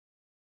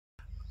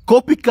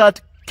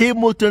Copycat Kate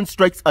Middleton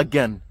strikes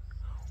again.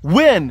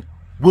 When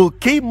will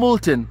Kate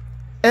Middleton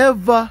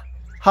ever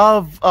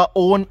have her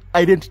own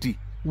identity?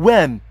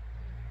 When?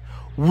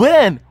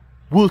 When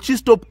will she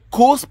stop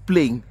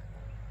cosplaying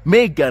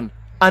Meghan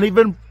and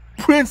even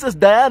Princess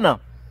Diana?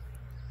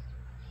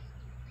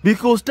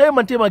 Because time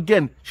and time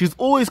again, she's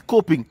always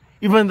copying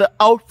even the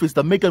outfits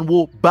that Meghan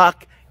wore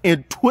back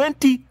in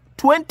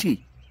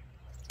 2020.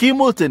 Kate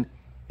Middleton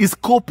is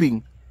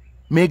copying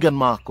Meghan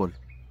Markle.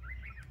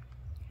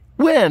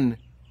 When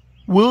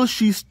will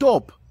she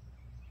stop?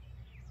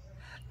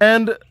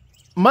 And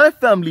my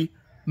family,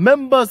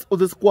 members of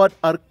the squad,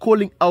 are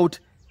calling out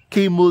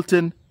Kate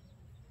Middleton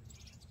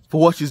for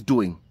what she's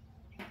doing,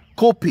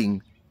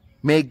 copying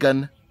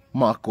Meghan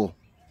Markle.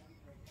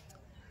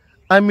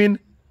 I mean,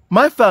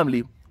 my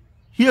family,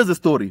 here's the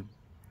story.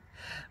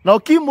 Now,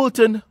 Kate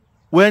Middleton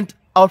went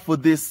out for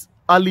this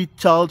early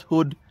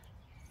childhood,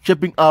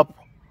 shaping up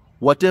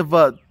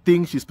whatever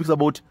thing she speaks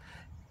about,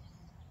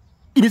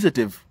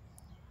 initiative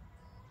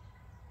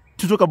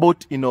to talk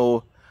about,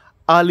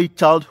 early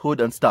childhood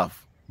and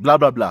stuff, blah,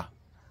 blah, blah.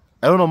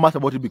 I don't know much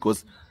about it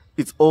because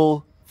it's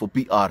all for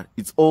PR.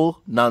 It's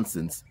all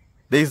nonsense.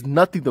 There is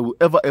nothing that will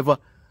ever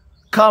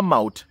come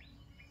out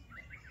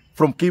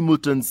from Kate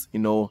Middleton's,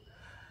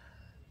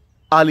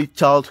 early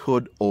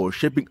childhood or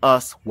shaping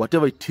us,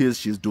 whatever it is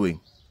she's doing.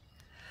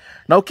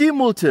 Now, Kate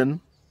Middleton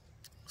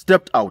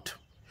stepped out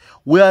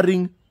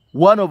wearing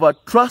one of her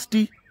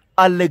trusty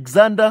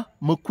Alexander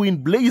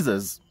McQueen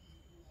blazers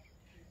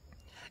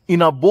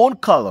in a bone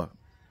color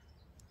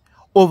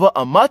over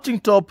a matching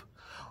top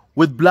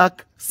with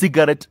black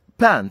cigarette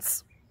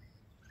pants.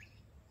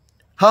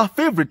 Her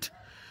favorite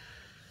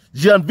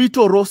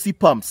Gianvito Rossi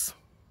pumps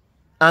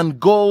and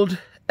gold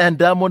and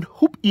diamond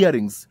hoop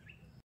earrings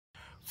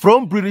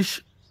from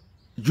British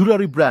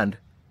jewelry brand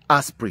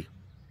Asprey.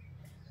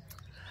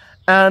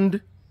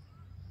 And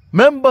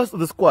members of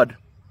the squad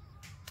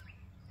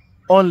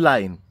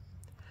online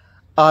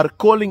are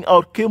calling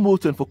out Kate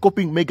Middleton for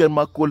copying Meghan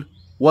Markle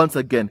once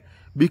again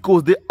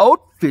because the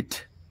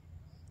outfit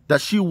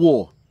that she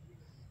wore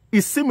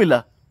is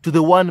similar to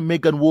the one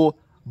Meghan wore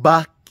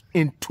back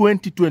in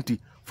 2020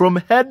 from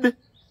head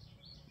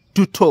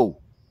to toe.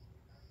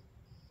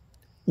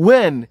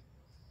 When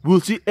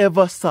will she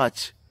ever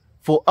search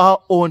for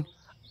our own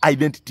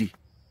identity?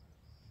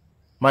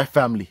 My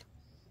family.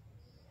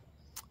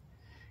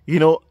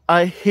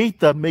 I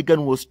hate that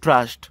Meghan was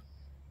trashed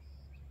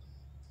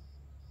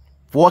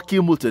for what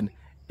Kate Middleton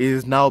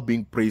is now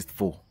being praised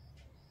for.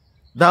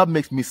 That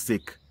makes me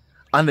sick.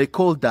 And I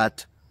call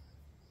that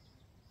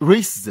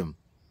racism.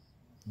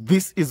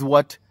 This is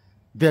what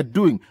they're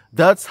doing.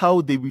 That's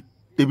how they've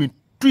been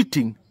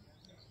treating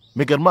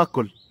Meghan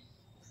Markle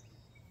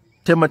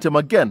time and time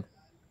again.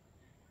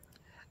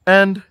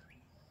 And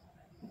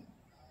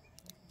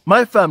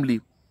my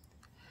family,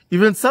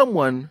 even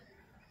someone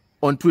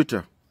on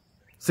Twitter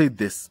said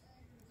this: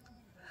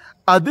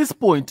 at this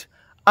point,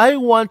 I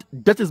want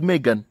Duchess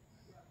Meghan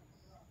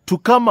to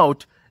come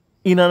out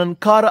in an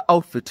Ankara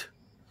outfit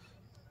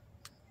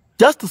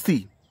just to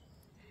see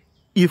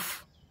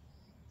if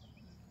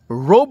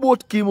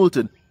Robot Kate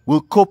Middleton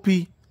will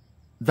copy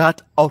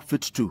that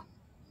outfit too.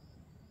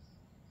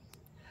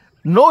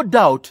 No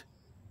doubt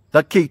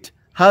that Kate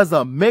has a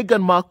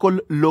Meghan Markle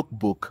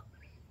lookbook.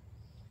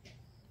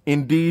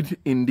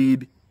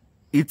 Indeed,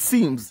 it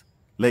seems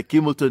like Kate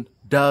Middleton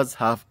does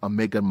have a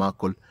Meghan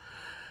Markle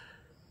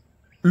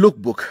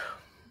lookbook.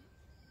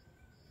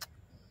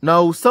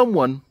 Now,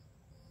 someone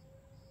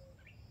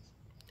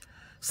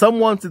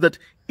said that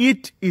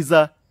it is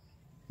a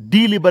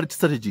deliberate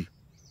strategy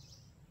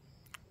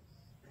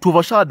to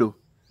overshadow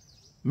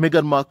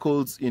Meghan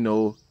Markle's,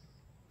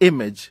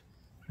 image.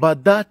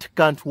 But that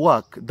can't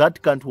work.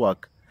 That can't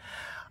work.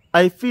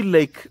 I feel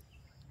like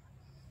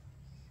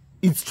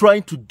it's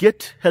trying to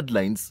get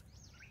headlines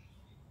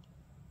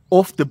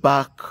off the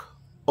back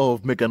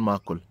of Meghan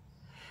Markle.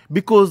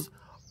 Because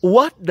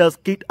what does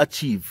Kate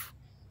achieve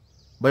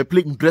by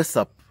playing dress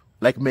up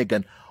like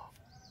Meghan?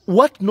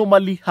 What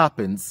normally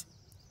happens,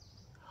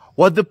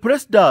 what the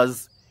press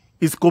does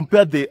is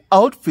compare the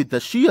outfit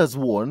that she has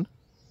worn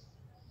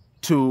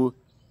to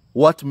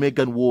what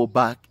Meghan wore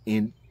back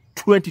in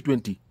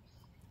 2020.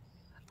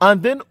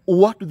 And then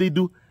what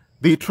do?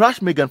 They trash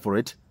Meghan for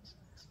it,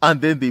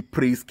 and then they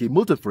praise Kate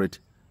Middleton for it.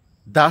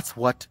 That's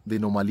what they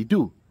normally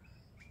do,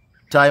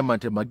 time and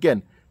time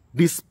again,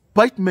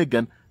 despite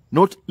Meghan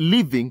not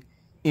living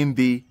in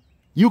the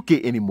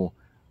UK anymore.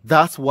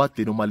 That's what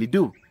they normally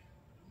do.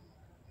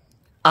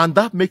 And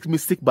that makes me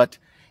sick, but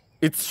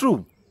it's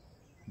true.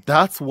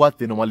 That's what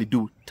they normally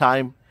do,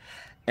 time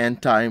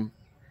and time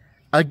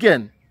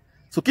again.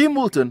 So Kate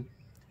Middleton,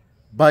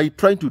 by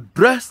trying to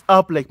dress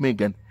up like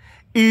Meghan,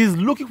 is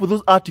looking for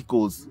those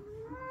articles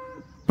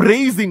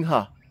praising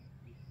her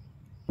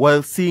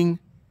while seeing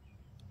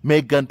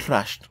Meghan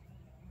trashed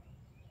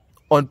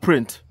on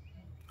print,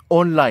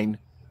 online,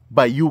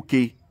 by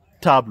UK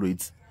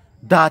tabloids.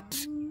 That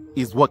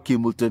is what Kate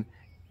Middleton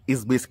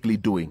is basically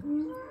doing.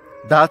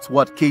 That's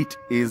what Kate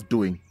is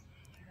doing.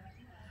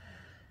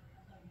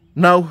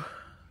 Now,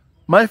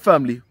 My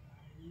family,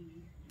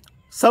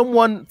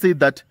 someone said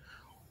that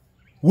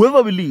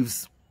whoever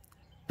believes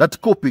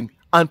that copying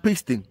and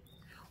pasting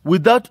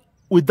without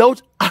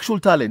actual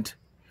talent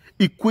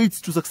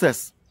equates to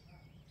success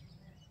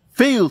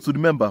fails to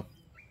remember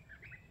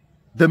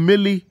the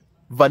Milli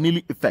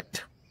Vanilli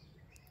effect.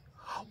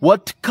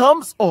 What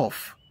comes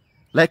off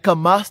like a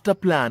master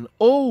plan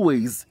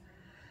always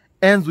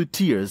ends with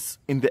tears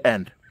in the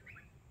end.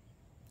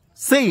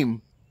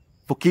 Same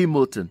for Kate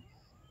Middleton.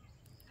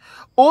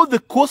 All the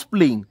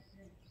cosplaying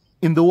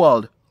in the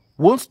world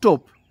won't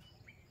stop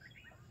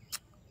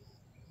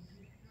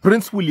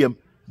Prince William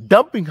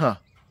dumping her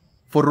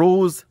for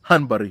Rose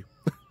Hanbury.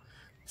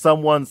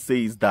 Someone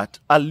says that,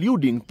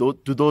 alluding to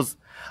those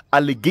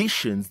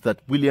allegations that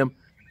William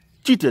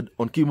cheated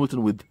on Kate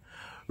Middleton with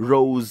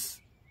Rose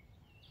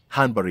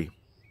Hanbury.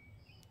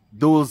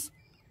 Those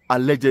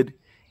alleged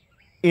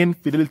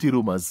infidelity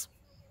rumors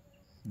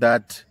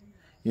that,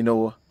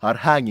 are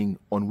hanging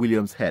on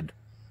William's head.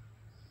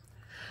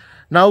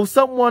 Now,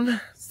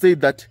 someone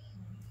said that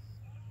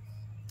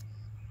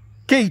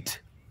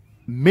Kate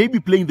may be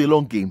playing the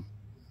long game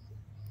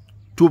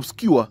to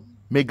obscure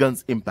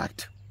Meghan's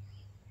impact.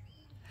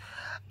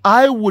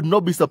 I would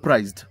not be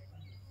surprised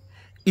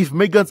if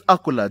Meghan's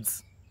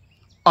accolades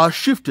are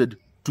shifted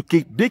to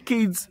Kate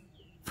decades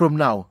from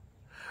now.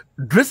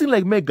 Dressing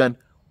like Meghan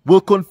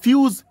will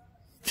confuse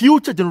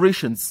future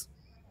generations,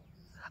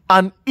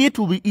 and it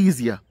will be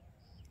easier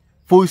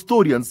for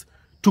historians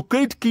to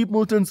credit Kate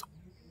Middleton's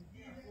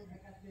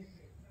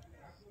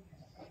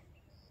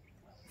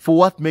for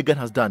what Meghan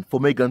has done, for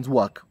Meghan's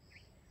work.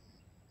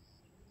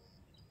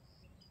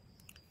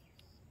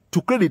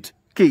 To credit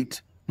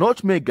Kate, not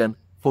Meghan,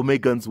 for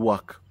Meghan's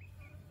work.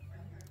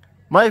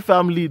 My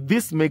family,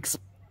 this makes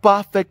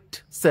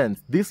perfect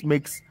sense. This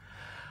makes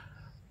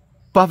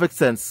perfect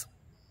sense.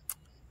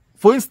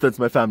 For instance,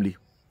 my family,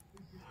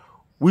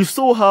 we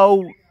saw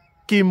how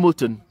Kate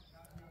Middleton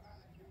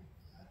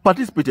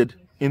participated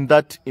in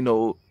that,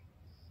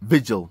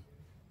 vigil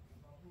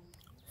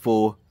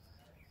for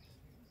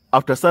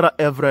after Sarah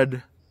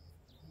Everard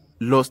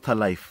lost her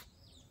life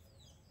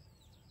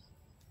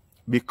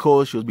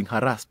because she was being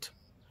harassed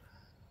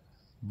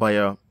by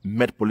a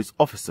Met police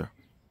officer.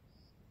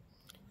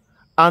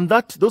 And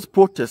that those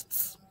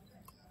protests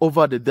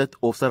over the death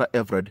of Sarah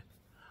Everard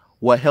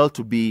were held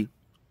to be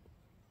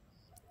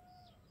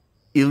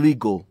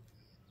illegal.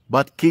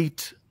 But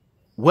Kate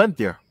went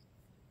there.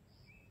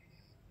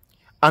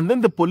 And then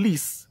the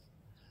police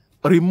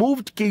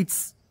removed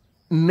Kate's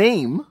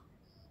name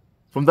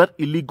from that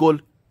illegal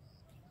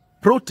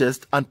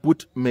protest and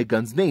put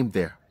Meghan's name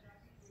there,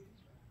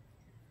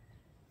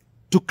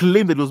 to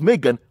claim that it was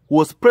Meghan who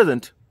was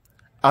present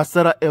at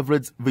Sarah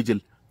Everard's vigil,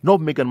 not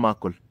Meghan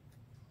Markle.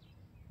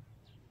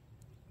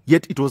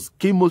 Yet it was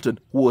Kate Middleton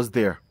who was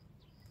there.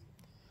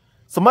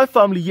 So my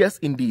family, yes,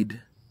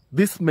 indeed,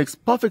 this makes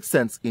perfect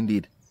sense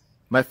indeed.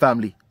 My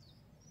family,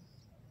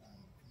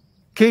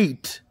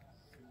 Kate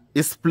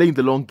is playing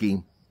the long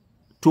game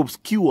to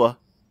obscure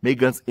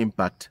Meghan's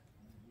impact.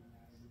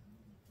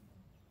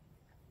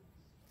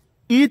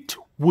 It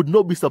would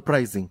not be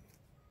surprising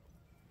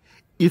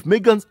if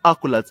Meghan's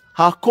accolades,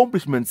 her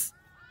accomplishments,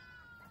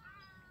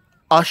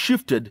 are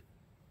shifted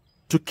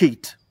to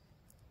Kate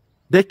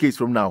decades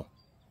from now.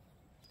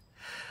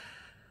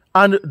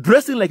 And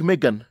dressing like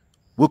Meghan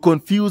will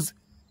confuse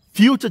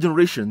future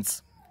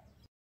generations,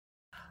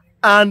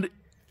 and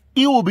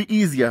it will be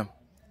easier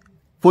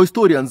for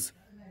historians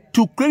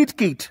to credit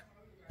Kate,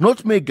 not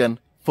Meghan,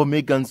 for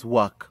Meghan's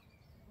work.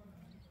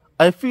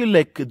 I feel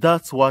like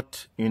that's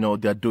what,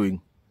 they're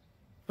doing.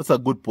 That's a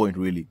good point,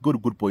 really.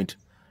 Good point,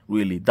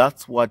 really.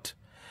 That's what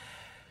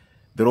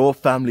the royal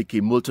family,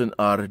 Kate Middleton,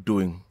 are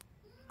doing.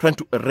 Trying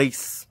to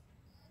erase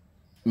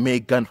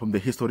Meghan from the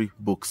history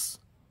books.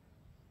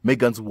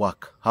 Meghan's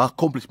work, her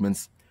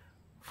accomplishments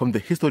from the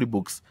history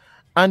books.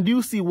 And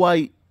you see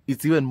why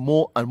it's even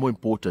more and more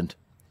important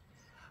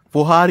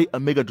for Harry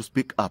and Meghan to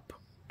speak up,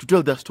 to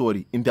tell their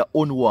story in their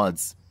own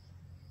words.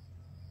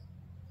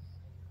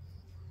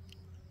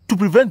 To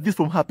prevent this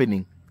from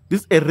happening,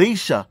 this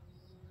erasure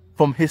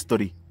from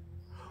history.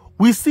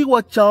 We see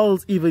what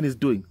Charles even is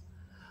doing,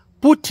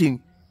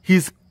 putting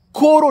his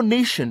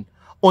coronation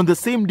on the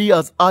same day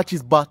as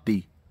Archie's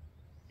birthday.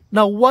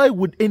 Now, why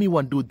would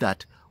anyone do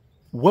that?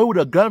 Why would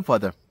a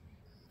grandfather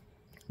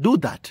do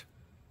that?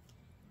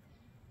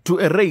 To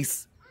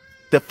erase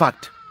the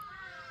fact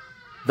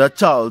that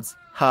Charles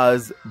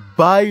has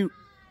biracial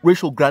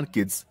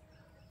grandkids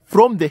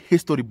from the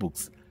history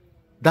books.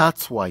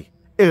 That's why.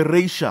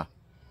 Erasure.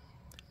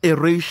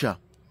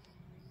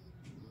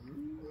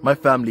 My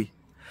family.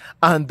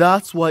 And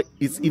that's why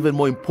it's even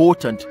more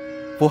important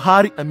for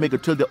Harry and Meghan to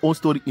tell their own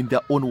story in their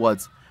own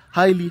words.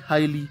 Highly,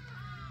 highly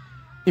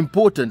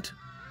important.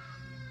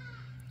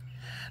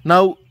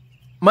 Now,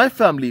 my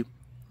family,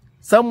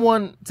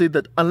 someone said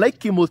that unlike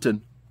Kate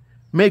Middleton,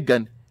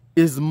 Meghan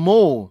is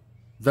more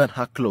than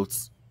her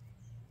clothes.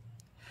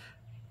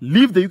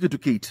 Leave the UK to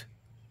Kate.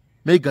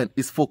 Meghan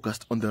is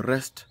focused on the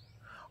rest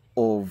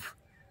of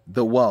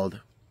the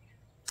world.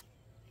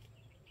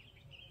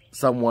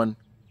 someone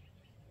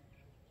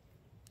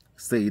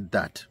said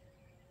that.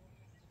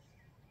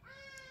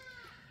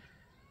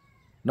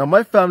 Now,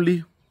 my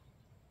family,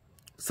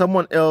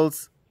 someone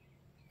else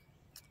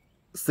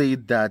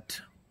said that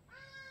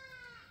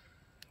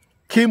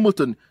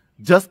Middleton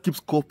just keeps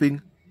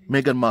copying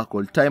Meghan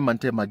Markle time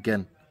and time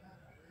again.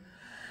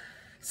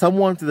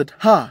 Someone said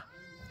that,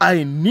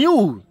 I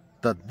knew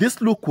that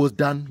this look was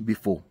done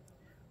before.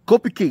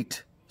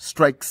 Copycat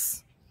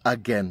strikes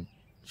again.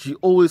 She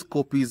always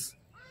copies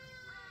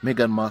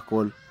Meghan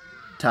Markle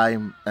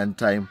time and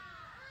time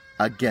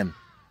again.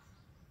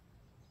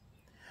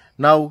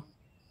 Now,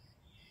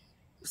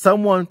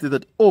 someone said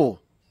that,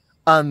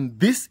 and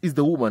this is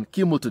the woman,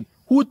 Middleton,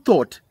 who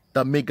thought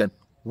that Meghan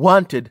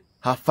wanted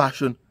her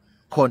fashion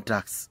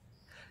contracts.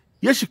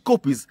 Yes, she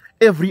copies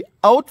every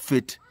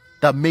outfit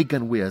that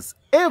Meghan wears.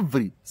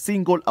 Every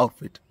single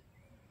outfit.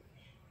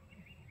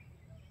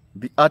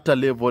 The utter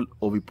level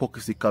of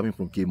hypocrisy coming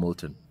from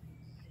Middleton.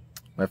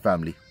 My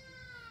family.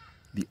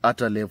 The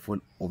utter level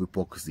of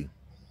hypocrisy.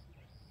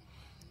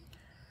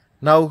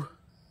 Now,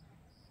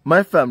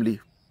 my family.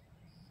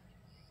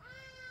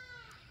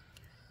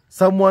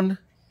 Someone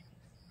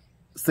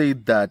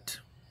said that,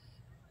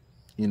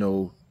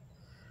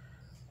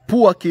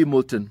 poor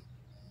Middleton,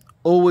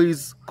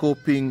 always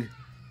copying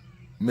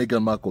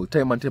Meghan Markle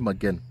time and time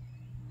again.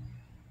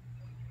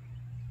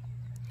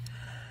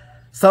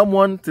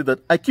 Someone said that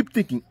I keep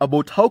thinking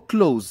about how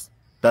close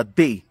that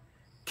they,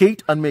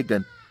 Kate and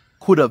Meghan,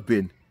 could have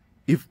been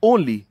if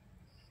only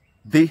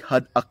they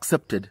had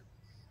accepted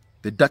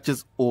the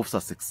Duchess of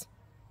Sussex.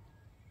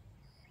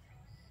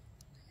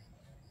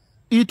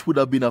 It would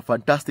have been a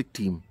fantastic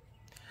team.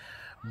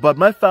 But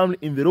my family,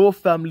 in the royal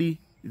family,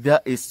 there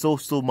is so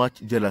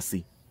much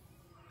jealousy.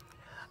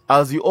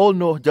 As you all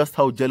know just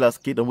how jealous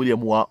Kate and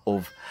William were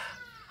of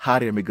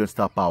Harry and Meghan's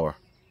star power.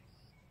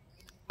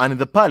 And in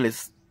the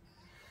palace,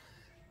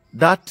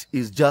 that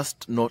is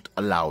just not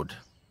allowed.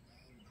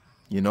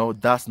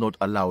 That's not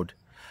allowed.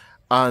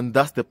 And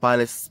thus the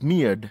palace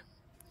smeared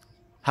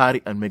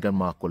Harry and Meghan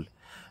Markle.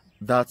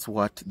 That's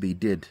what they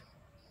did.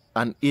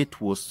 And it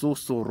was so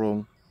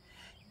wrong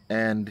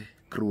and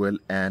cruel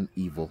and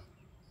evil.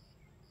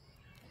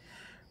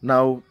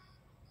 Now,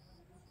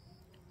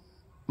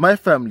 my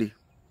family.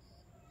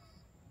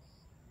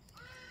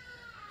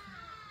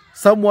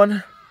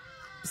 Someone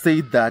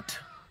said that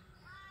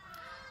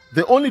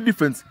the only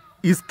difference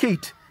is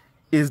Kate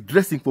is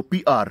dressing for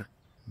PR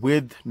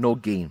with no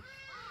gain.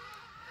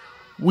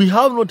 We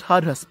have not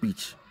heard her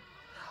speech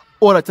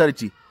or a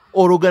charity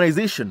or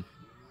organization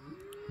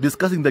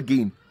discussing the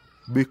gain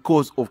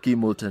because of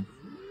Middleton.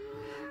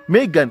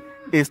 Meghan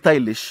is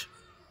stylish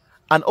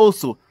and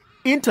also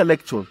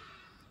intellectual.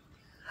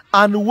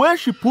 And when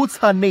she puts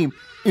her name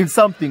in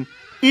something,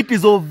 it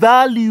is of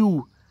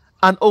value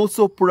and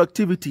also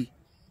productivity.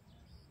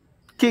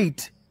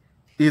 Kate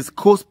is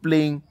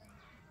cosplaying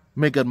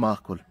Meghan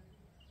Markle.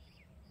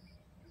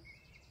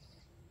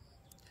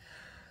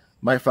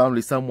 My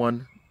family,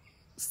 someone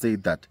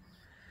said that.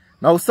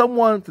 Now,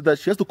 someone said that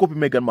she has to copy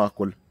Meghan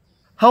Markle.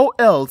 How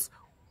else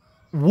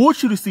would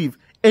she receive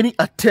any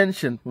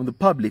attention from the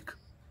public?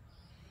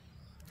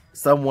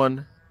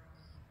 Someone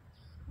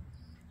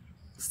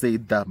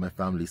said that, my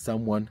family.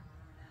 Someone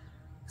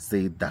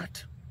said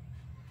that.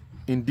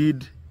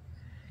 Indeed,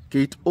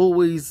 Kate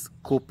always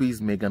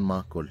copies Meghan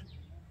Markle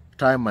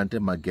time and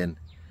time again.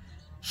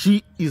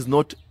 She is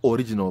not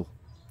original.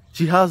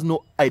 She has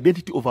no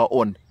identity of her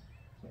own.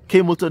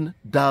 Middleton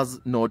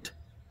does not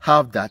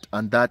have that,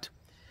 and that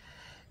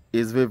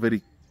is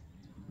very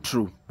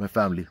true, my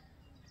family.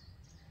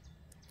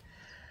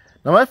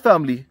 Now, my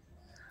family,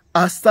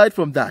 aside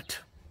from that,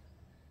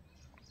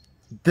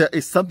 there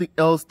is something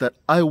else that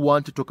I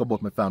want to talk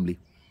about, my family.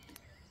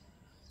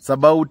 It's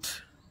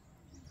about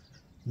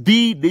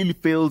the Daily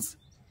Fail's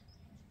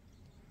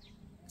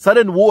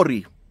sudden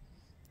worry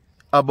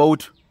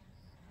about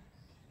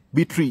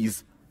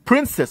Beatrice,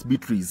 Princess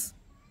Beatrice,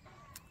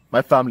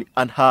 my family,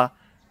 and her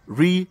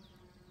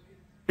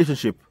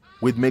relationship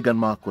with Meghan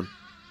Markle.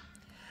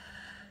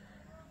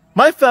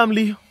 My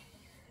family,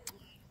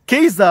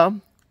 Kaiser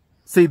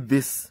said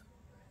this,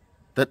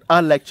 that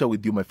I'll lecture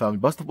with you, my family.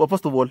 But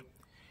first of all,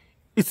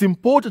 it's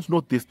important to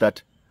note this,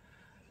 that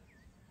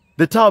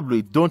the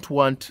tabloids don't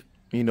want,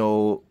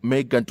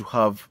 Meghan to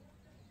have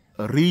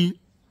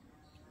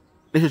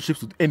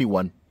relationships with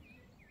anyone.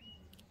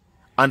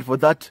 And for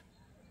that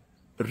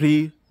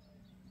relationship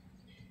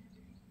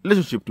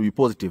to be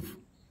positive,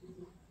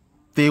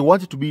 they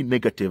want it to be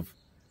negative,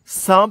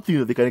 something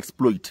that they can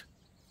exploit.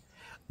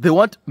 They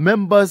want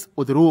members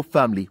of the royal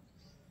family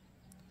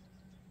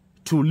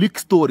to leak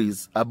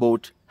stories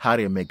about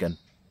Harry and Meghan.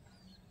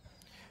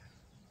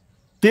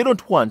 They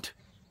don't want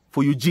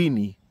for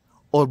Eugenie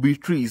or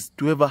Beatrice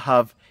to ever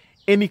have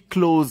any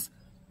close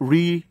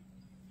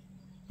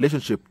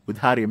relationship with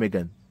Harry and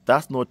Meghan.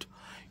 That's not,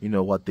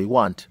 what they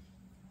want.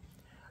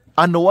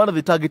 And no wonder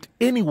they target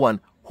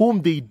anyone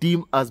whom they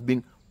deem as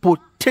being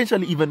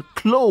potentially even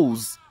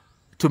close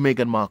to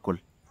Meghan Markle.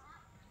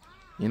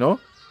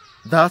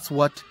 That's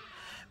what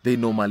they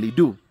normally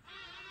do.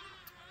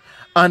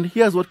 And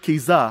here's what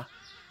Keza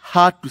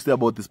had to say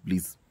about this,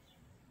 please.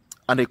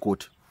 And I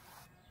quote,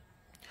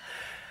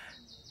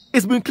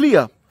 "It's been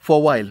clear for a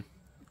while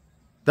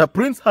that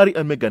Prince Harry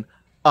and Meghan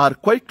are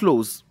quite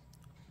close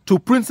to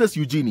Princess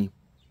Eugenie,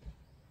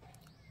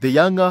 the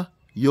younger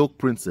York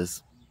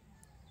princess.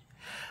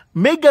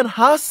 Meghan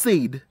has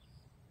said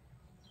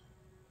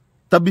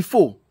that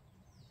before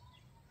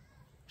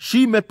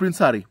she met Prince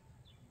Harry,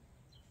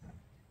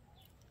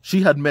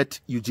 she had met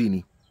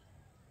Eugenie.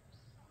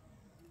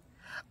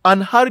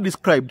 And Harry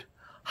described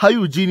how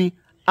Eugenie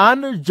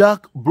and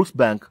Jack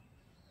Brooksbank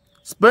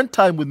spent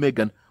time with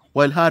Meghan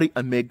while Harry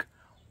and Meg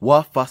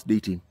were first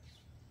dating.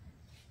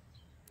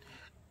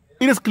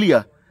 It is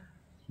clear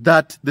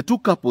that the two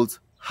couples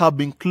have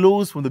been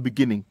close from the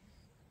beginning.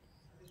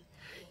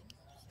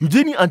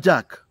 Eugenie and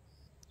Jack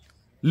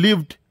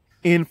lived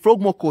in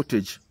Frogmore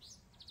Cottage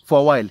for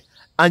a while,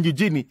 and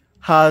Eugenie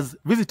has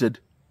visited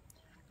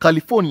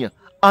California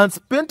and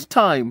spent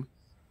time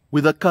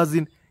with her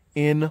cousin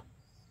in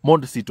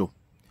Montecito,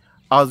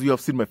 as you have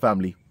seen my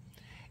family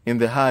in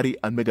the Harry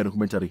and Meghan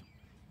documentary.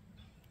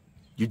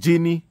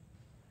 Eugenie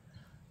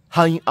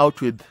hanging out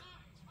with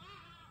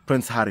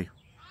Prince Harry,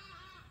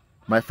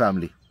 my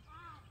family.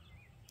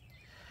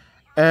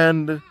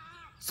 And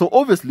so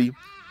obviously,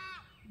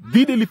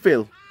 the Daily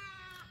Mail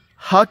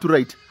had to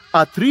write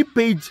a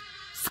 3-page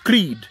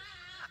screed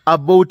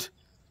about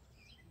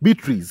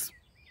Beatrice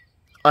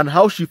and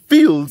how she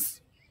feels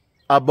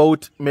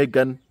about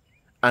Meghan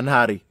and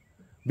Harry,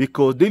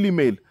 because Daily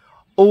Mail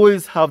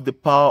always have the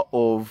power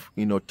of,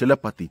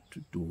 telepathy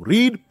to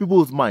read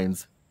people's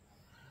minds,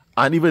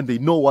 and even they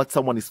know what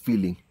someone is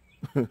feeling.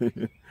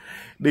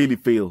 Daily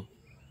Mail,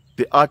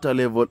 the utter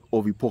level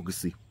of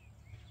hypocrisy.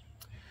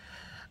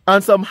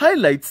 And some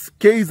highlights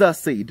Keza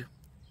said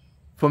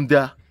from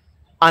their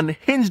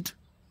unhinged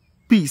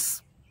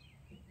piece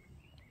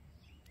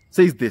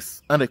says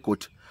this, and I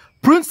quote,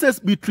 "Princess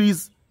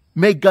Beatrice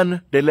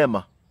Meghan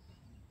dilemma.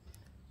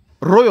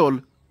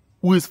 Royal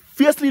who is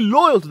fiercely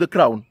loyal to the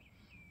crown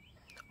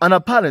and her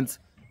parents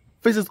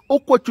faces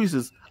awkward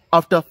choices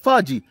after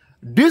Fergie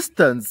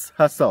distanced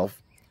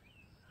herself,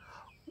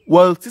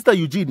 while Sister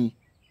Eugenie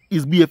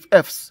is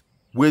BFFs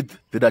with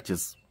the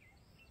Duchess."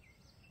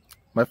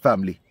 My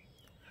family,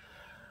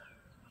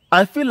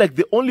 I feel like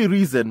the only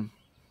reason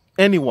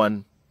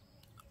anyone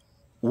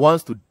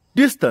wants to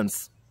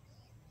distance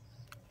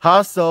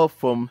herself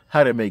from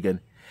Harry and Meghan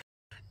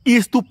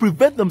is to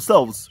prevent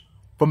themselves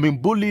from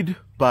being bullied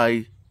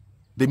by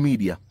the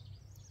media.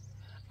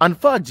 And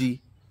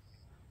Fergie,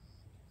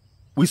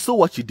 we saw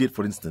what she did,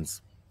 for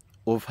instance,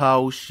 of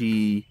how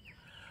she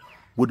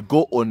would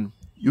go on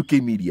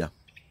UK media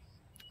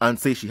and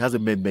say she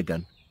hasn't met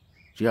Meghan.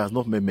 She has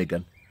not met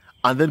Meghan.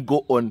 And then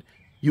go on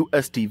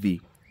US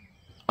TV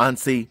and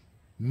say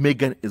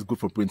Meghan is good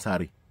for Prince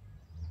Harry.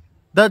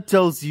 That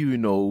tells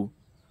you,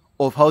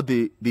 of how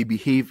they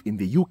behave in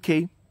the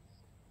UK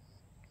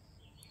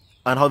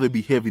and how they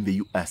behave in the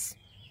US.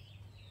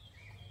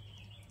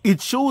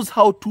 It shows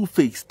how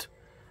two-faced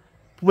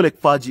people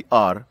like Fergie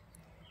are,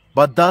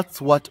 but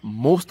that's what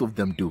most of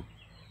them do.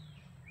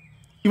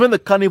 Even the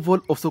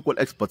carnival of so-called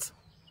experts,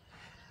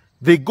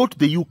 they go to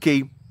the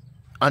UK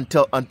and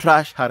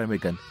trash Harry and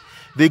Meghan.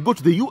 They go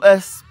to the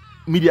US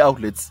media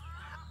outlets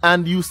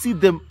and you see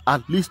them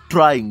at least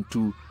trying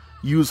to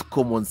use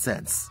common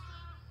sense.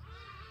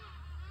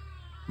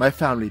 My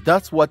family,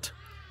 that's what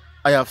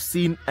I have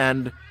seen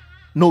and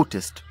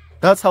noticed.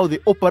 That's how they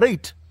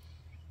operate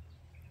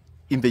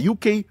in the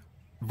UK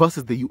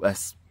versus the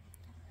US,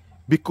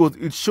 because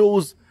it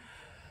shows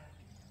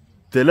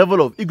the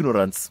level of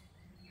ignorance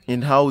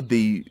in how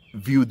they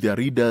view their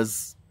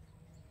readers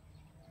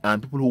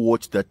and people who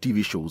watch their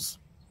TV shows.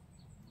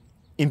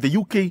 In the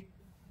UK,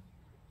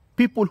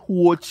 people who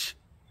watch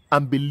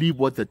and believe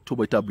what they're told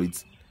by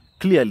tabloids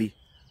clearly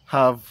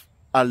have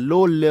a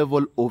low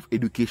level of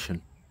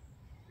education.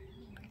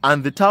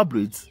 And the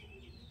tabloids,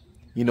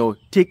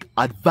 take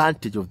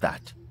advantage of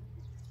that.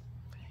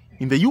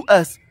 In the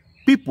US,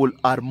 people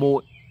are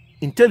more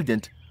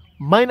intelligent,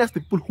 minus the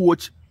people who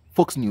watch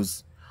Fox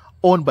News,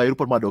 owned by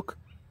Rupert Murdoch.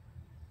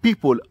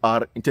 People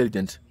are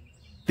intelligent.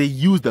 They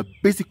use the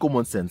basic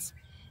common sense.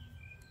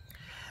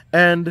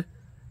 And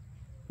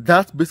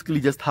that's basically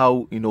just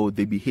how,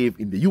 they behave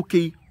in the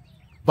UK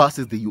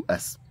versus the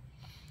US.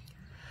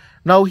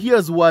 Now,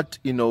 here's what,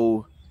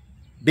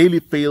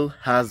 Daily Mail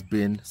has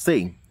been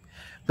saying.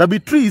 The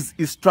Beatrice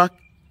is stuck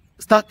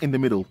in the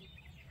middle.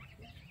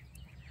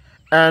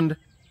 And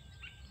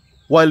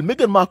while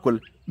Meghan Markle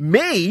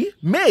may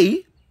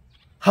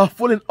have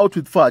fallen out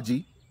with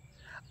Fergie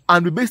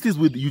and be besties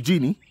with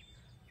Eugenie,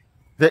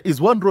 there is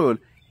one royal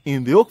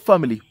in the York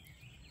family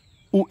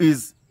who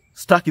is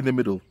stuck in the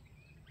middle.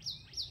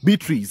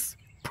 Beatrice,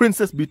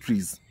 Princess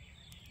Beatrice,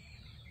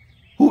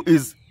 who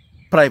is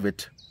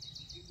private.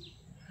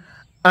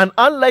 And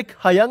unlike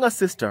her younger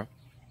sister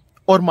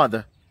or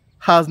mother,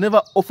 has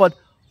never offered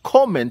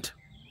comment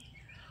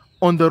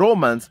on the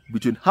romance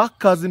between her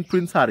cousin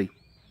Prince Harry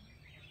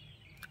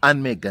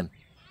and Meghan.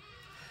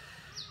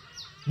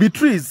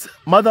 Beatrice,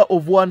 mother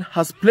of one,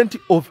 has plenty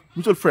of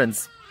mutual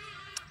friends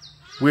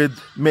with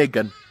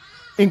Meghan,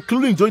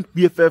 including joint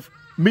BFF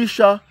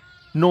Misha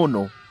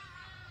Nono.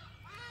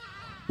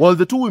 While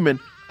the two women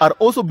are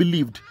also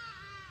believed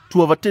to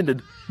have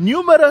attended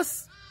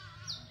numerous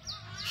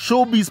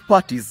showbiz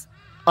parties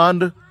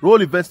and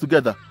role events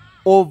together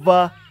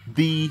over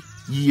the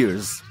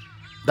years.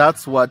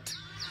 That's what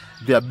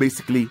they are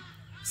basically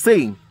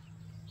saying.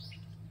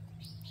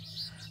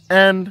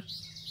 And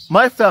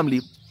my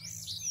family,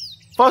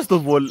 first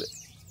of all,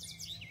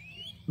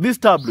 these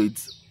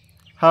tabloids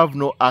have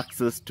no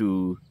access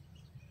to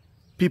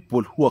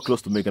people who are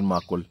close to Meghan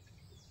Markle.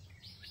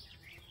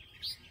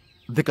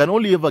 They can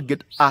only ever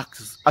get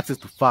access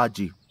to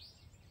Faji,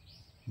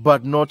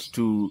 but not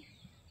to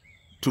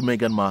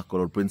Meghan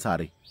Markle or Prince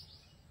Harry.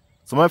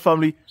 So my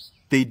family,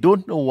 they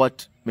don't know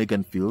what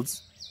Meghan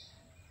feels.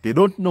 They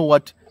don't know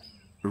what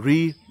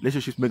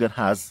relationships Meghan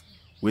has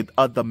with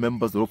other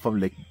members of the royal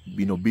family,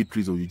 like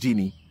Beatrice or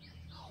Eugenie.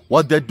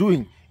 What they're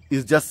doing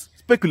is just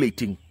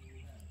speculating.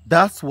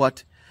 That's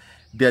what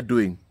they're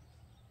doing.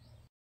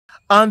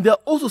 And they're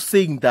also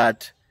saying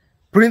that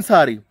Prince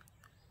Harry,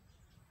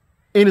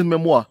 in his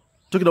memoir,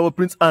 talking about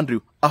Prince Andrew,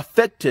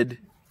 affected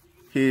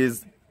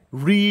his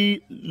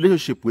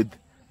relationship with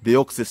the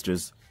York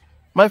sisters.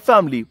 My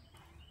family,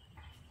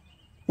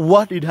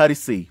 what did Harry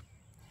say?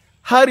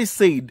 Harry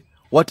said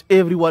what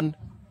everyone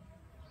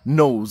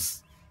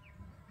knows,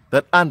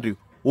 that Andrew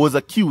was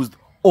accused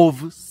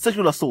of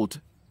sexual assault.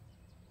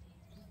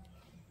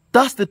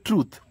 That's the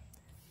truth.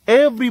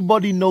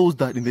 Everybody knows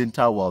that in the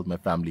entire world, my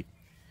family.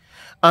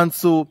 And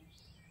so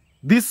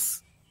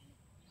this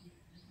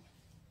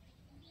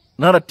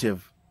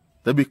narrative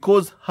that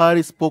because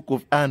Harry spoke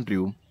of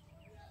Andrew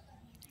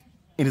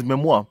in his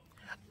memoir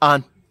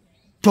and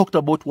talked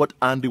about what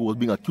Andrew was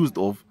being accused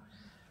of,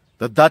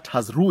 that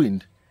has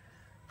ruined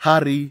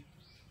Harry,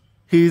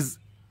 his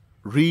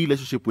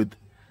relationship with,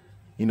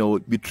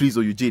 Beatrice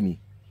or Eugenie.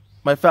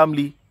 My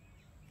family,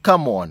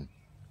 come on.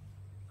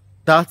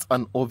 That's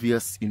an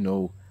obvious,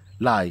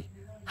 lie.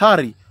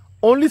 Harry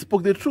only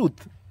spoke the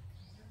truth.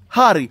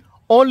 Harry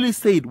only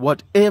said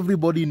what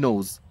everybody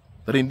knows,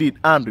 that indeed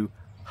Andrew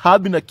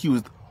had been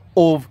accused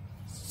of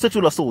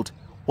sexual assault,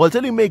 while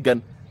telling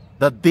Meghan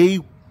that they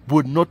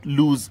would not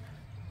lose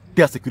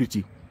their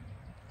security.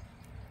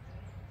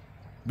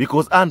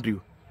 Because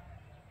Andrew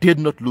did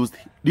not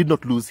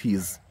lose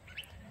his.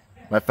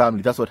 My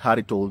family, that's what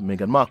Harry told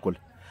Meghan Markle.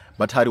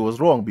 But Harry was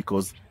wrong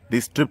because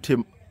they stripped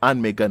him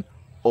and Meghan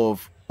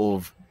of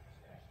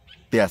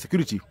their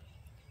security.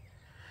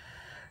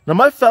 Now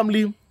my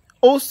family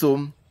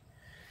also,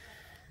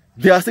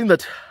 they are saying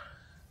that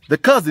the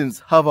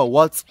cousins have a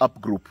WhatsApp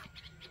group.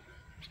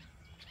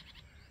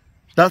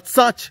 That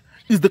such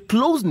is the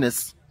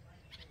closeness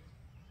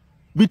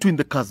between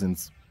the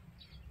cousins,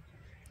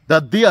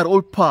 that they are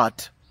all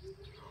part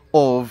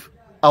of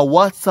a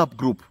WhatsApp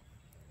group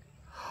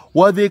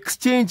where they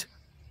exchange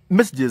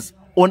messages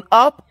on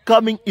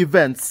upcoming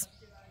events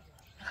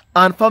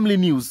and family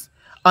news.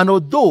 And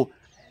although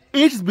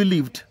it is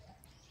believed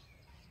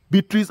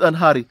Beatrice and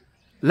Harry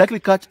likely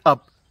catch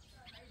up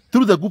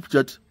through the group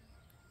chat,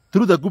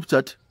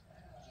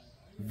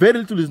 very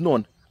little is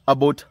known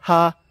about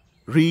her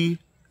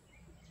relationship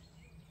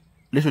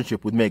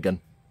with Meghan.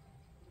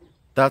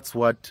 That's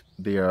what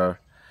they are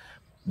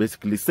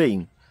basically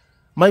saying.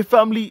 My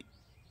family,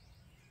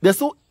 they're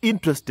so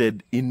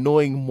interested in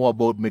knowing more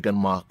about Meghan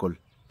Markle.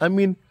 I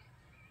mean,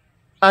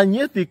 and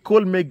yet they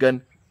call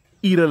Meghan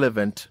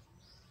irrelevant.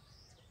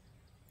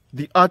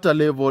 The utter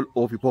level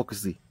of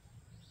hypocrisy.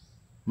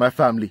 My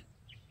family.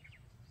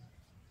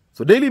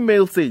 So Daily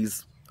Mail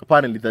says,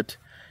 apparently, that,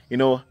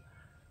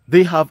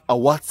 they have a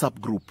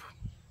WhatsApp group.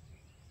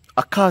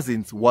 A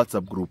cousins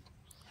WhatsApp group.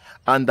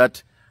 And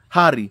that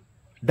Harry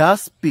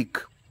does speak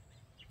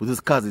with his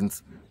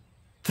cousins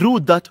through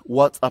that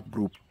WhatsApp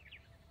group.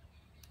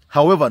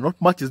 However,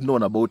 not much is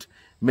known about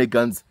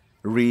Meghan's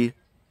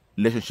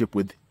relationship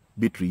with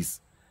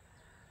Beatrice.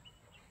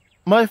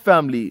 My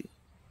family,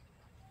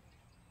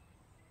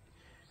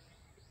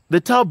 the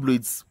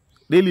tabloids,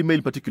 Daily Mail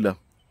in particular,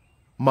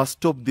 must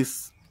stop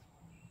this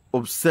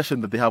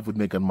obsession that they have with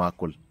Meghan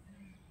Markle.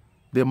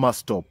 They must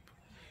stop.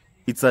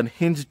 It's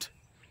unhinged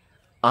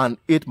and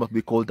it must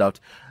be called out.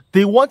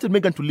 They wanted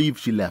Meghan to leave,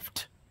 she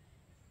left.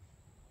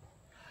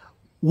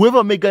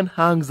 Whoever Meghan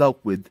hangs out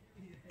with,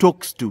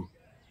 talks to,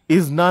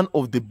 is none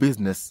of the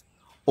business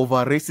of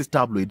a racist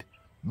tabloid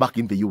back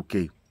in the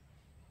UK.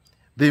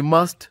 They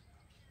must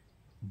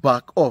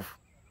back off.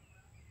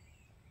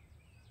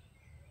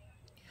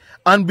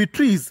 And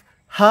Beatrice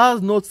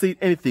has not said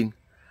anything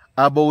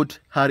about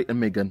Harry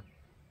and Meghan.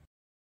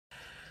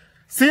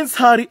 Since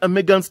Harry and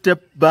Meghan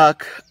stepped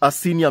back as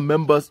senior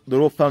members of the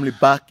royal family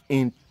back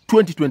in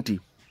 2020,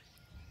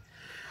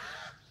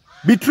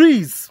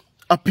 Beatrice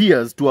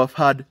appears to have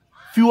had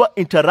fewer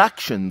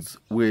interactions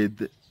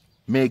with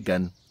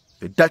Meghan,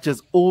 the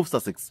Duchess of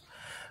Sussex.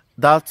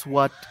 That's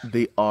what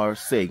they are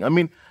saying. I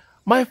mean,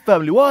 my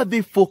family, why are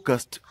they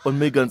focused on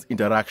Meghan's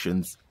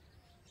interactions?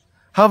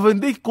 Haven't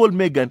they called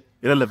Meghan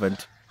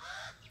irrelevant?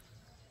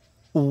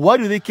 Why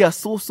do they care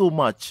so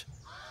much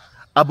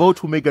about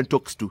who Meghan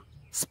talks to,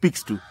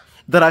 speaks to,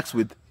 interacts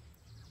with?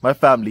 My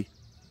family.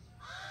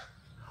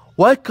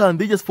 Why can't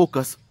they just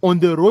focus on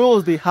the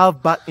royals they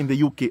have back in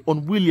the UK,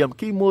 on William,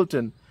 Kate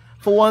Middleton,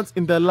 for once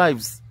in their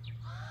lives?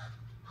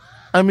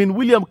 I mean,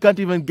 William can't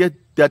even get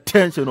the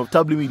attention of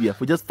tabloid media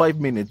for just 5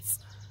 minutes.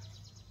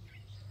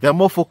 They are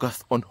more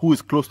focused on who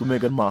is close to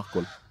Meghan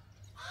Markle,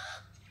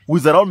 who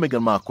is around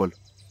Meghan Markle,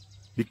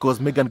 because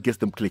Meghan gets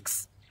them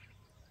clicks.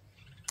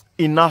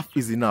 Enough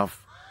is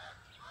enough.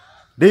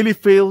 Daily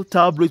Fail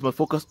tabloids must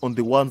focus on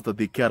the ones that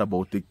they care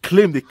about, they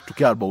claim to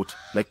care about,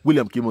 like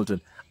William K. Middleton,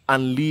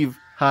 and leave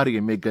Harry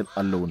and Meghan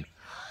alone,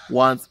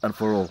 once and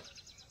for all.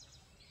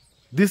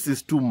 This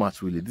is too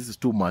much, really. This is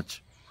too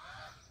much.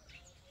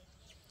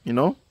 You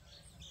know?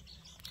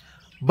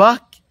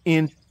 Back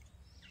in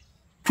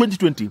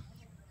 2020,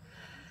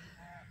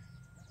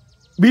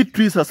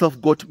 Beatrice herself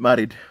got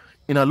married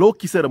in a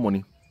low-key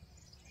ceremony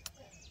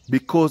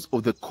because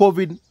of the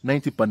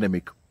COVID-19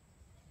 pandemic.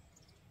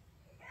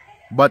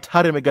 But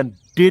Harry and Meghan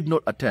did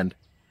not attend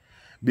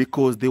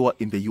because they were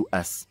in the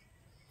US,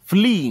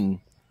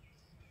 fleeing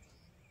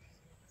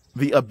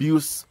the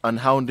abuse and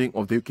hounding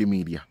of the UK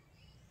media.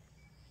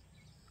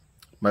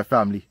 My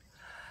family.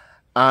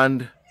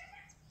 And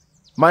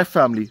my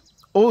family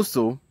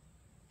also,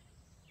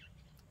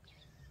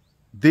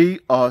 they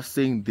are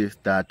saying this,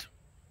 that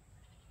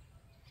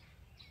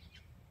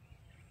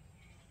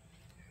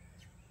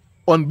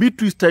on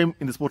Beatrice's time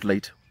in the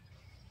spotlight,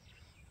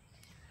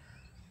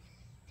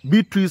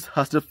 Beatrice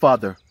has stepped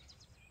further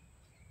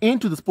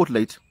into the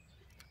spotlight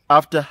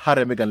after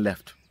Harry and Meghan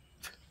left,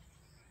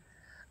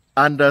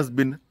 and has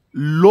been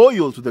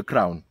loyal to the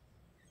crown,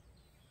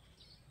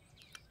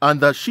 and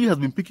that she has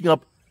been picking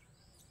up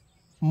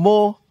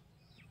more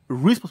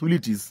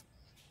responsibilities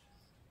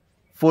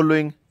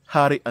following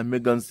Harry and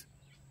Meghan's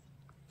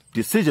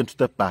decision to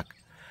step back.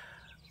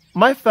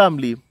 My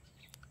family,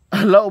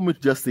 allow me to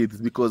just say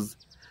this, because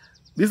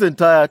this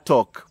entire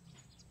talk,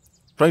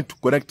 trying to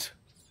connect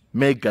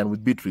Meghan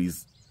with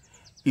Beatrice,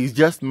 is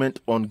just meant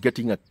on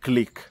getting a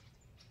click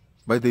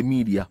by the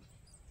media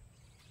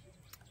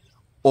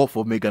off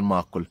of Meghan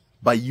Markle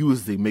by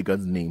using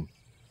Meghan's name.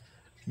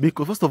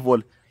 Because first of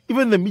all,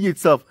 even the media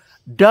itself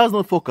does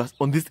not focus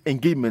on these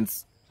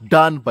engagements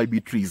done by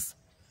Beatrice.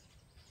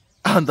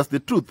 And that's the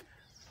truth.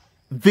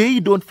 They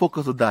don't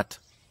focus on that.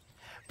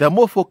 They're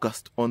more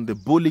focused on the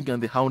bullying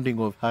and the hounding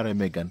of Harry and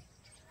Meghan.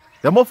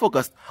 They're more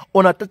focused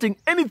on attaching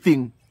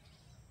anything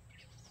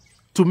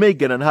to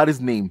Meghan and Harry's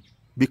name,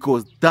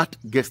 because that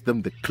gets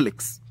them the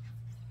clicks.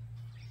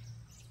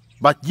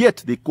 But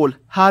yet they call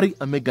Harry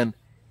and Meghan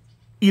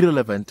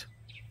irrelevant.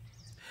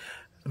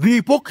 The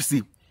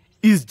hypocrisy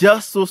is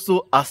just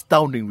so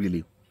astounding,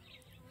 really.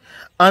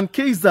 And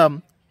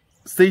Kaiser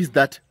says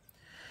that,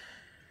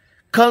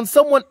 can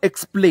someone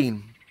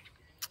explain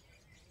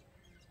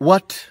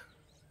what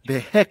the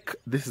heck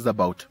this is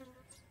about?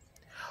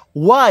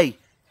 Why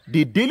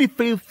did Daily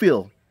Fail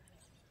feel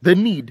the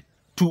need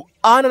to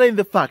underline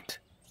the fact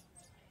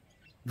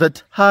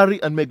that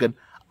Harry and Meghan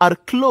are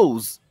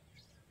close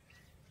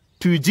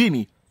to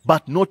Eugenie,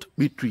 but not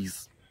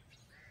Beatrice?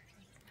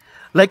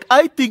 Like,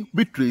 I think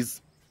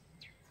Beatrice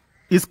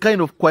is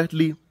kind of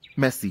quietly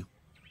messy,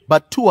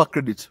 but to her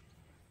credit,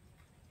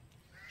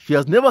 she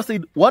has never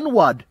said one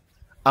word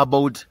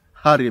about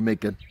Harry and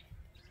Meghan.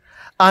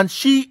 And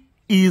she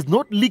is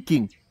not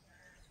leaking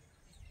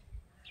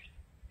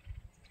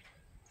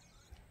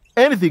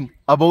anything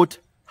about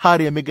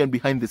Harry and Meghan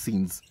behind the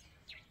scenes.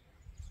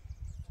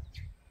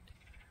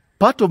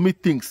 Part of me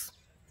thinks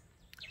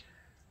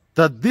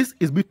that this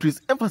is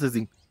Beatrice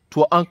emphasizing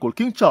to her uncle,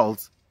 King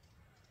Charles,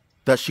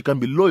 that she can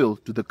be loyal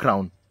to the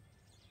crown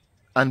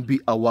and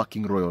be a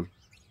working royal.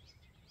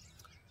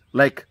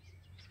 Like,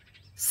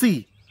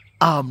 see,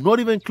 I'm not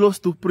even close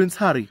to Prince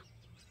Harry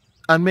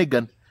and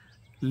Meghan.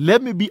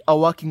 Let me be a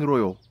working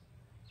royal.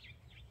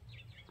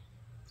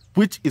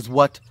 Which is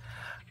what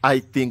I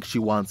think she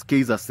wants,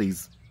 Kaiser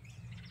says.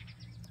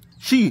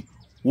 She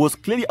was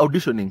clearly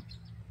auditioning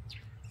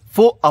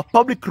for a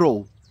public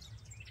role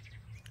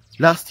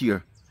last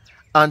year,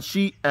 and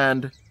she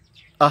and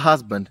her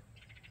husband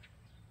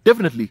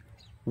definitely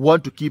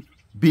want to keep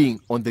being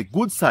on the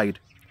good side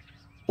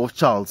of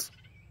Charles.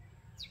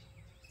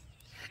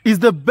 Is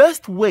the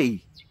best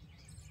way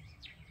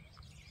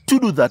to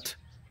do that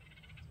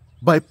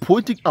by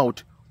pointing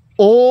out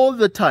all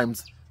the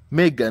times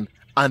Meghan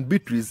and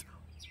Beatrice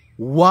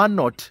were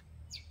not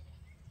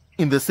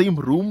in the same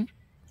room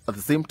at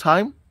the same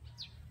time?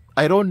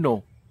 I don't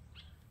know.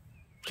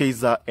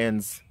 Kaiser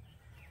ends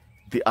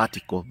the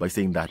article by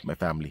saying that, my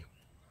family.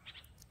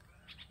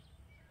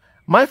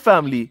 My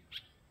family,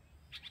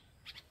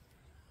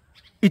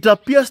 it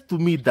appears to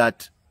me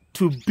that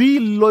to be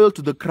loyal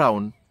to the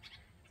crown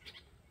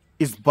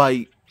is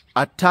by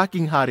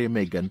attacking Harry and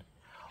Meghan,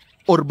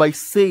 or by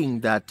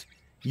saying that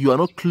you are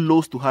not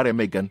close to Harry and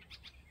Meghan.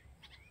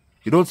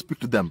 You don't speak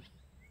to them.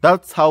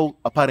 That's how,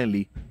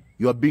 apparently,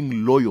 you are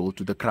being loyal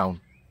to the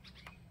crown,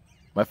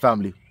 my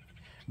family.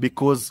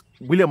 Because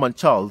William and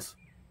Charles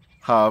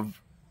have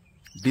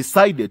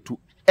decided to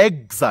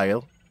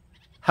exile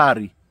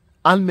Harry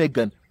and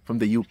Meghan from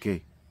the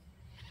UK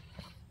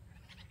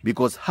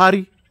because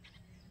Harry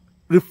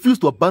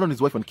refused to abandon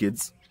his wife and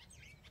kids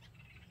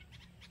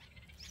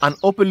and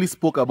openly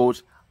spoke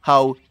about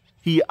how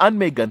he and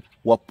Meghan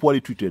were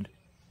poorly treated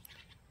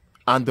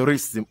and the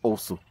racism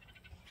also.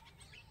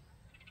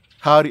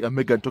 Harry and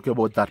Meghan talking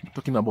about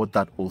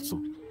that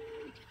also.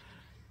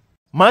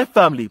 My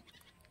family,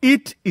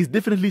 it is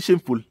definitely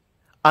shameful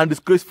and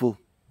disgraceful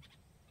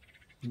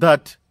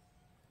that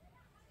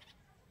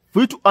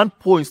for you to earn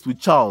points with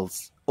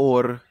Charles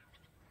or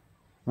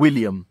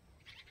William,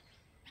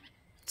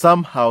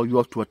 somehow you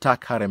have to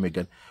attack Harry and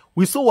Meghan.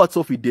 We saw what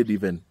Sophie did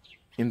even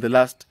in the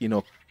last,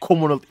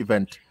 Commonwealth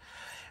event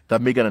that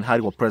Meghan and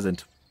Harry were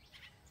present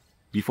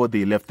before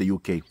they left the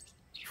UK.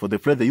 Before they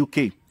fled the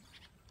UK,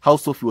 how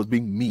Sophie was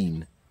being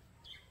mean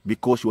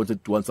because she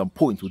wanted to earn some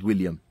points with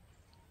William.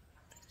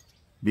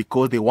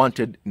 Because they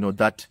wanted,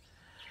 that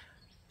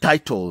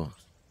title,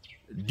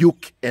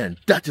 Duke and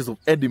Duchess of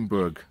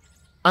Edinburgh.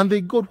 And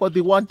they got what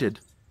they wanted.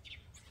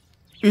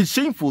 It's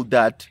shameful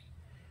that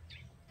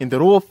in the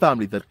royal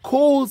family that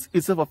calls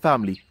itself a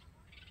family,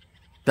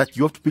 that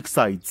you have to pick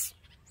sides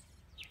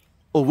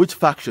of which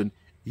faction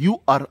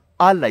you are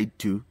allied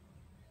to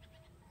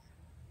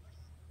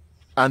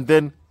and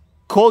then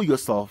call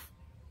yourself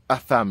a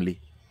family.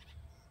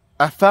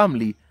 A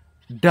family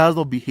does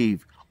not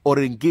behave or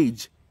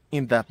engage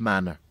in that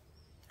manner.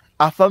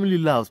 A family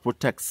loves,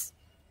 protects.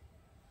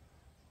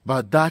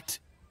 But that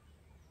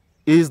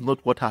is not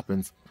what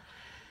happens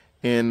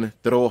in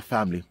the royal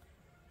family.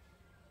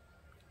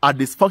 A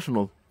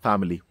dysfunctional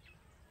family.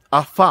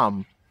 A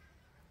farm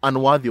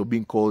unworthy of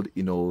being called,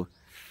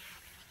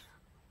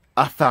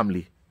 a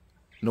family.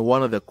 No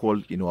wonder they're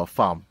called, a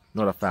farm,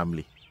 not a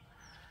family.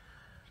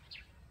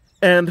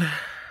 And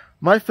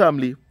my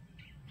family,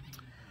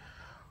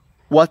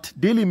 what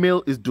Daily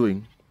Mail is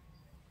doing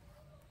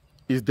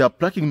is they're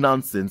plucking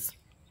nonsense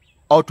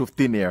out of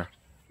thin air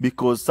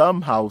because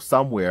somehow,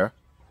 somewhere,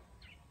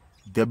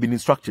 they've been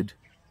instructed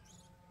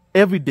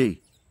every day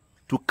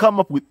to come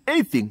up with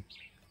anything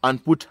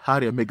and put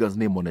Harry and Meghan's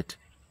name on it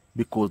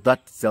because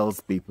that sells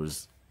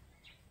papers.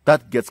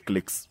 That gets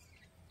clicks.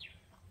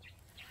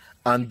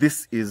 And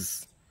this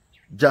is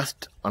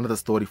just another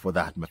story for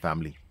that, my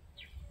family.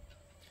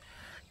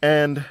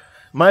 And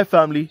my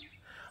family,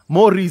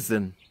 more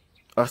reason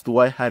as to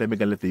why Harry and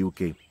Meghan left the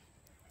UK.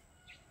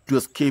 To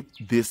escape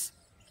this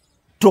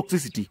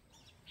toxicity.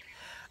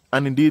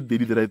 And indeed, they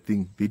did the right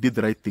thing. They did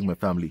the right thing, my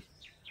family.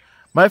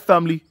 My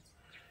family,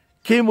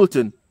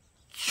 Middleton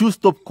should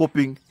stop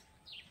copying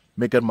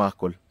Meghan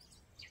Markle.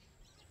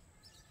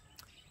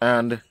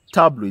 And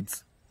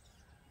tabloids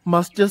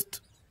must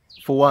just,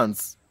 for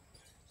once,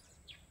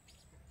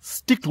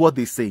 stick to what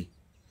they say.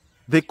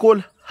 They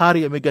call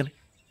Harry and Meghan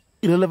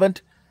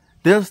irrelevant.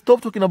 Then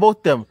stop talking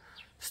about them.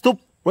 Stop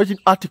writing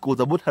articles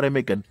about Harry and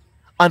Meghan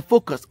and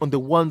focus on the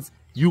ones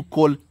you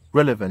call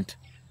relevant.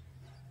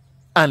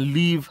 And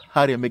leave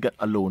Harry and Meghan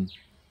alone,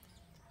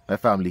 my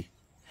family.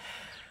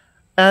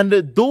 And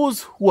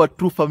those who are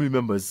true family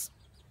members,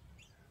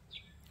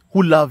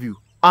 who love you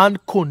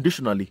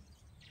unconditionally,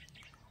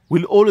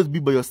 will always be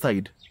by your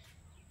side,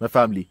 my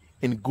family,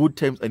 in good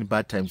times and in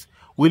bad times,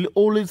 will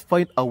always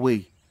find a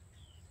way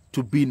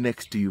to be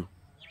next to you.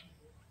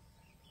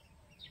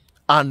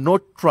 And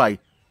not try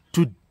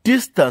to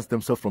distance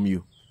themselves from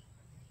you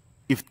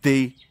if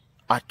they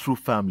are true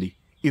family,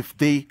 if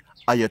they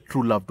are your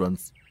true loved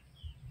ones.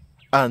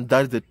 And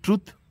that is the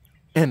truth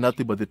and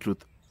nothing but the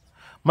truth.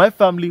 My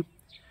family,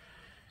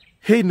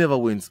 hate never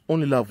wins,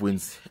 only love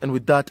wins. And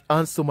with that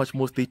and so much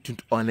more, stay tuned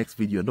to our next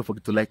video. And don't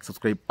forget to like,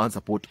 subscribe, and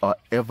support our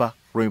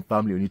ever-growing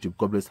family on YouTube.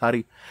 God bless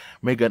Harry,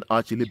 Meghan,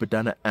 Archie,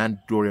 Libedana, and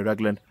Gloria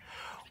Ragland.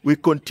 We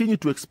continue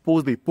to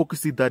expose the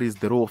hypocrisy that is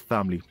the royal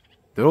family.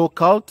 The royal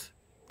cult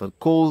that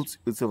calls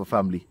itself a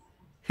family.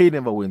 Hate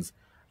never wins,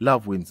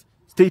 love wins.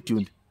 Stay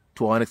tuned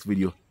to our next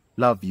video.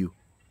 Love you,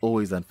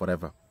 always and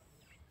forever.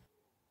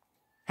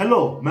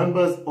 Hello,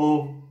 members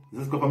of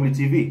Zesco Family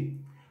TV.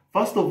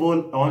 First of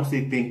all, I want to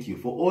say thank you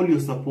for all your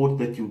support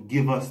that you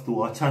give us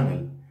to our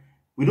channel.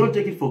 We don't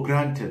take it for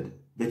granted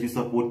that you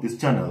support this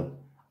channel.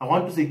 I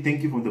want to say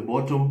thank you from the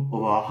bottom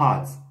of our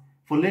hearts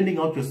for lending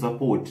out your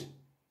support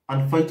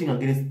and fighting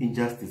against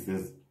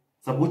injustices,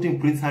 supporting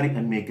Prince Harry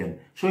and Meghan,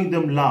 showing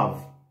them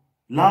love.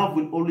 Love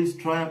will always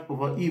triumph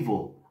over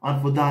evil,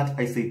 and for that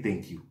I say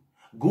thank you.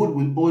 Good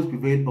will always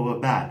prevail over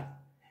bad.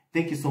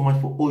 Thank you so much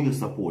for all your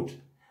support.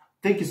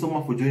 Thank you so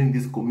much for joining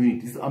this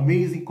community, this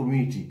amazing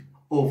community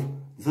of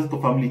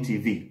Zesco Family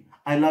TV.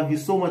 I love you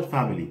so much,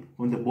 family,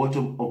 from the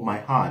bottom of my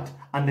heart,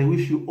 and I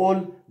wish you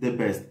all the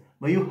best.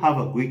 May you have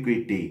a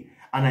great day,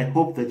 and I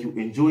hope that you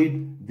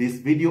enjoyed this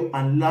video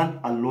and learned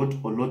a lot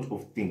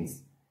of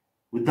things.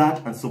 With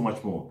that and so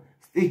much more,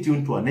 stay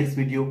tuned to our next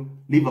video.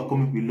 Leave a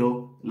comment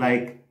below,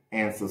 like,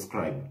 and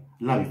subscribe.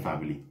 Love you,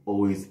 family,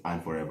 always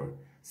and forever.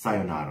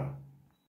 Sayonara.